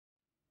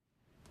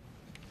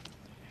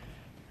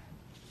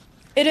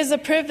It is a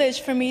privilege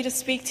for me to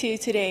speak to you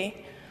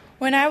today.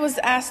 When I was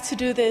asked to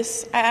do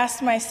this, I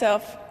asked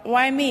myself,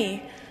 why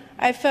me?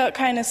 I felt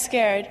kind of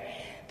scared.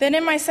 Then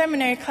in my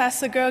seminary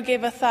class, a girl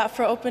gave a thought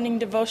for opening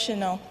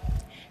devotional.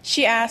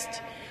 She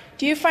asked,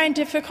 do you find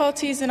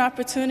difficulties in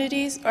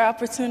opportunities or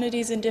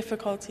opportunities in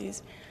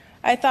difficulties?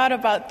 I thought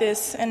about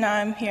this, and now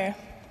I'm here.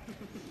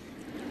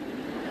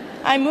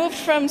 I moved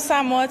from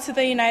Samoa to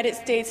the United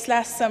States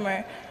last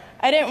summer.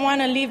 I didn't want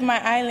to leave my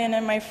island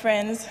and my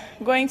friends.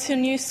 Going to a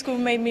new school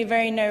made me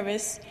very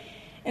nervous.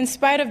 In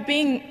spite of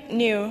being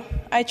new,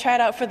 I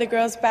tried out for the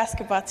girls'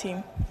 basketball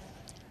team.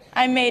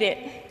 I made it.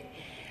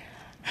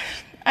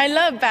 I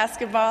love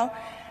basketball.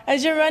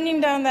 As you're running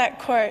down that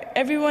court,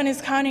 everyone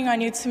is counting on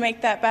you to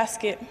make that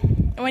basket.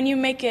 When you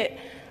make it,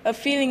 a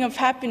feeling of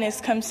happiness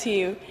comes to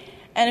you.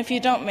 And if you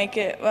don't make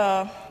it,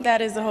 well,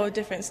 that is a whole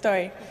different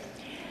story.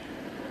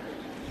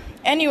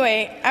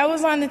 Anyway, I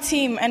was on the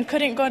team and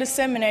couldn't go to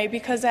seminary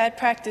because I had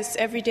practice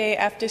every day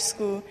after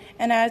school,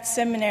 and I had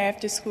seminary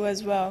after school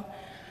as well.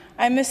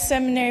 I missed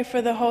seminary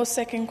for the whole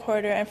second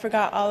quarter and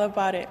forgot all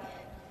about it.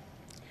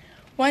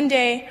 One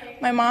day,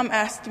 my mom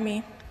asked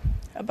me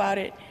about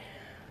it.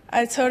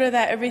 I told her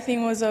that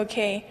everything was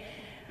okay,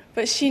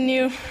 but she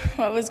knew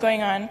what was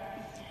going on.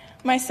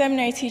 My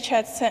seminary teacher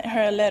had sent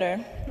her a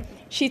letter.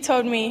 She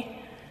told me,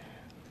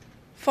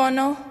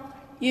 Fono,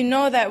 you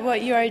know that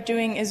what you are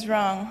doing is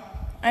wrong.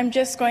 I'm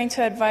just going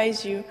to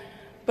advise you,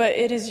 but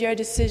it is your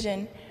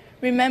decision.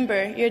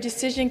 Remember, your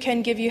decision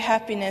can give you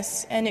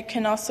happiness, and it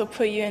can also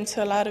put you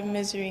into a lot of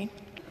misery.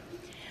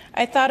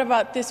 I thought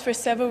about this for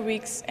several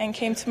weeks and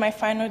came to my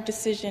final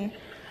decision.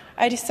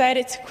 I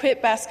decided to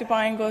quit basketball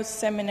and go to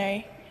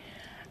seminary.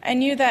 I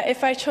knew that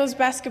if I chose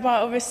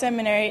basketball over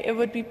seminary, it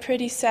would be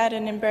pretty sad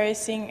and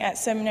embarrassing at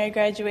seminary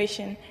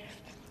graduation.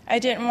 I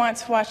didn't want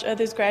to watch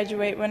others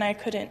graduate when I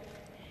couldn't.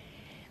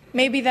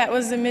 Maybe that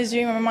was the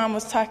misery my mom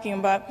was talking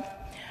about.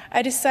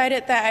 I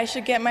decided that I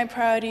should get my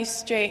priorities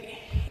straight.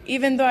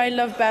 Even though I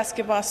love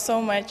basketball so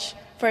much,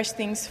 first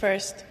things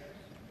first.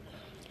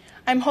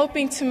 I'm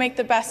hoping to make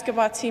the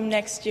basketball team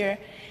next year.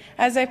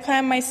 As I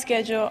plan my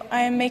schedule,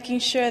 I am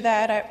making sure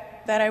that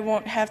I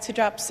won't have to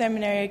drop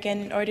seminary again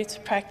in order to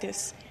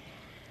practice.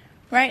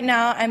 Right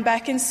now, I'm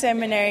back in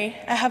seminary.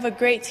 I have a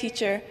great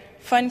teacher,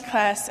 fun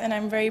class, and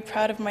I'm very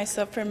proud of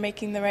myself for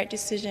making the right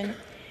decision.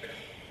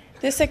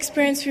 This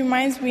experience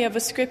reminds me of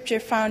a scripture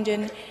found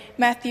in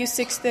Matthew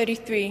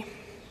 6:33.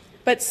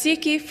 But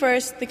seek ye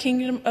first the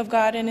kingdom of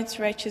God and its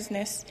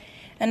righteousness,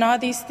 and all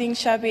these things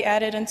shall be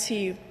added unto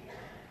you.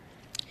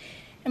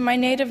 In my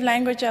native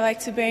language, I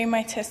like to bear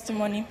my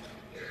testimony.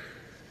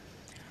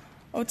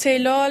 O te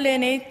loa le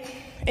ne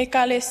e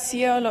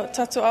kalesia lo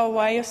tatu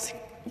awaios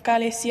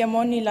kalesia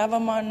moni lava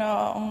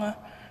mana onga.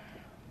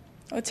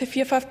 O te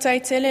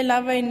whiawhaftai tele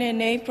lava i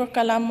nei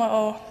prokalama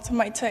o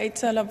tamaita i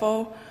te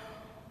lavo.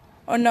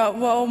 O na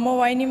wa o mo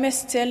waini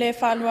mes tele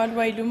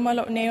whalualua I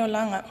lumalo neo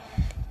langa.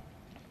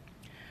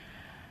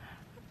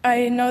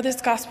 I know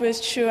this gospel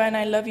is true and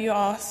I love you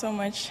all so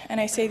much.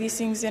 And I say these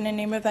things in the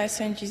name of thy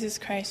son, Jesus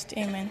Christ.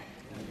 Amen.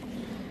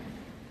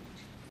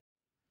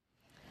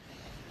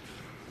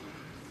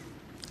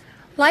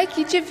 Like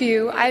each of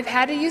you, I've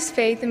had to use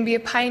faith and be a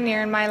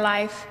pioneer in my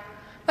life.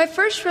 My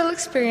first real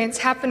experience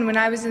happened when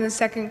I was in the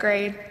second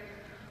grade.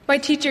 My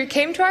teacher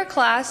came to our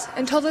class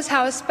and told us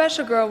how a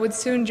special girl would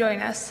soon join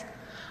us.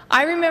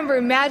 I remember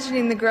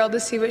imagining the girl to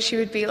see what she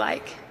would be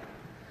like.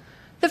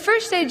 The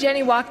first day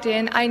Jenny walked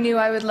in, I knew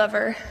I would love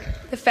her.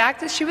 The fact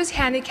that she was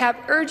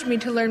handicapped urged me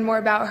to learn more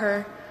about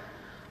her.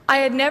 I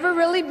had never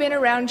really been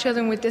around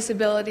children with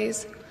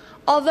disabilities.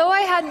 Although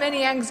I had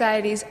many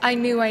anxieties, I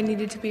knew I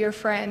needed to be her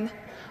friend.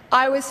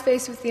 I was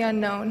faced with the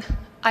unknown.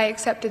 I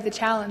accepted the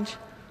challenge.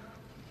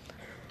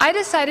 I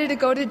decided to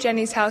go to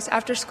Jenny's house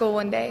after school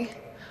one day.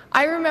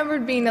 I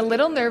remembered being a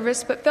little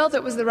nervous, but felt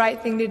it was the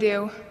right thing to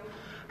do.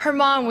 Her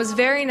mom was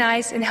very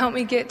nice and helped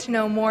me get to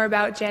know more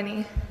about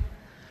Jenny.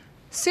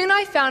 Soon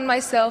I found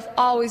myself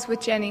always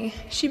with Jenny.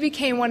 She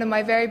became one of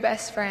my very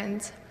best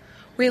friends.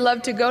 We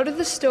loved to go to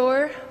the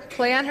store,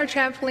 play on her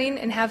trampoline,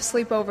 and have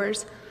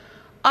sleepovers.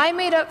 I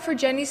made up for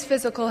Jenny's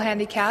physical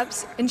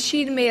handicaps, and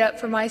she made up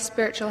for my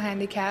spiritual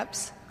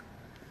handicaps.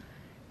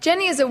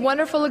 Jenny is a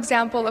wonderful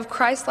example of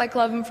Christ-like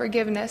love and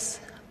forgiveness.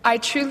 I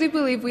truly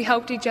believe we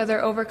helped each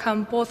other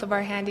overcome both of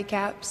our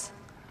handicaps.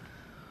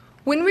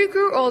 When we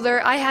grew older,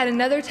 I had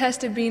another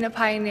test of being a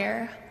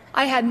pioneer.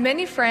 I had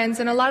many friends,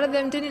 and a lot of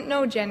them didn't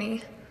know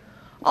Jenny.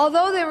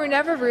 Although they were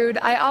never rude,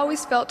 I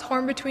always felt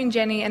torn between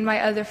Jenny and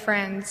my other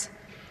friends.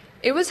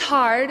 It was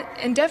hard,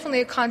 and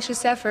definitely a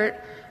conscious effort,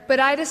 but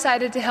I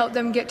decided to help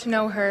them get to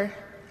know her.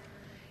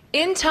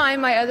 In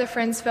time, my other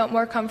friends felt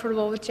more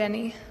comfortable with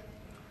Jenny.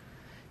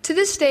 To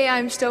this day, I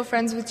am still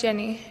friends with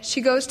Jenny.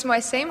 She goes to my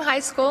same high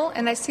school,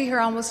 and I see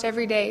her almost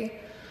every day.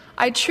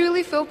 I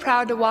truly feel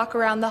proud to walk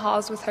around the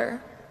halls with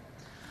her.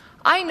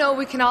 I know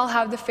we can all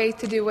have the faith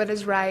to do what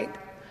is right.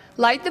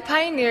 Like the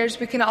pioneers,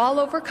 we can all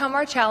overcome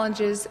our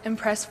challenges and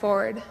press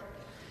forward.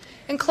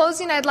 In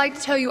closing, I'd like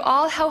to tell you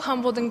all how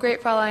humbled and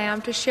grateful I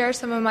am to share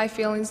some of my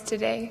feelings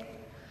today.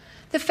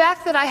 The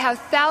fact that I have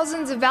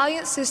thousands of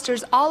valiant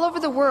sisters all over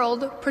the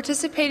world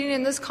participating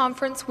in this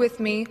conference with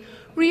me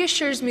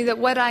reassures me that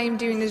what I am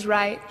doing is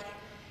right.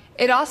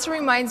 It also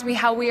reminds me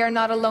how we are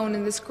not alone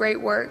in this great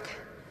work.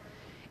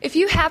 If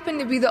you happen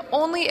to be the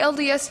only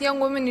LDS young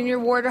woman in your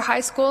ward or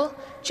high school,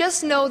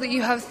 just know that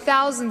you have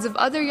thousands of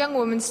other young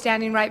women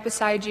standing right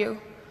beside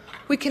you.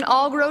 We can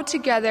all grow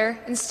together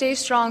and stay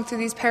strong through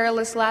these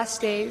perilous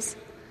last days.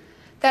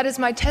 That is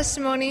my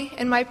testimony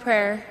and my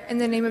prayer. In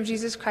the name of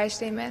Jesus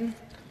Christ, amen.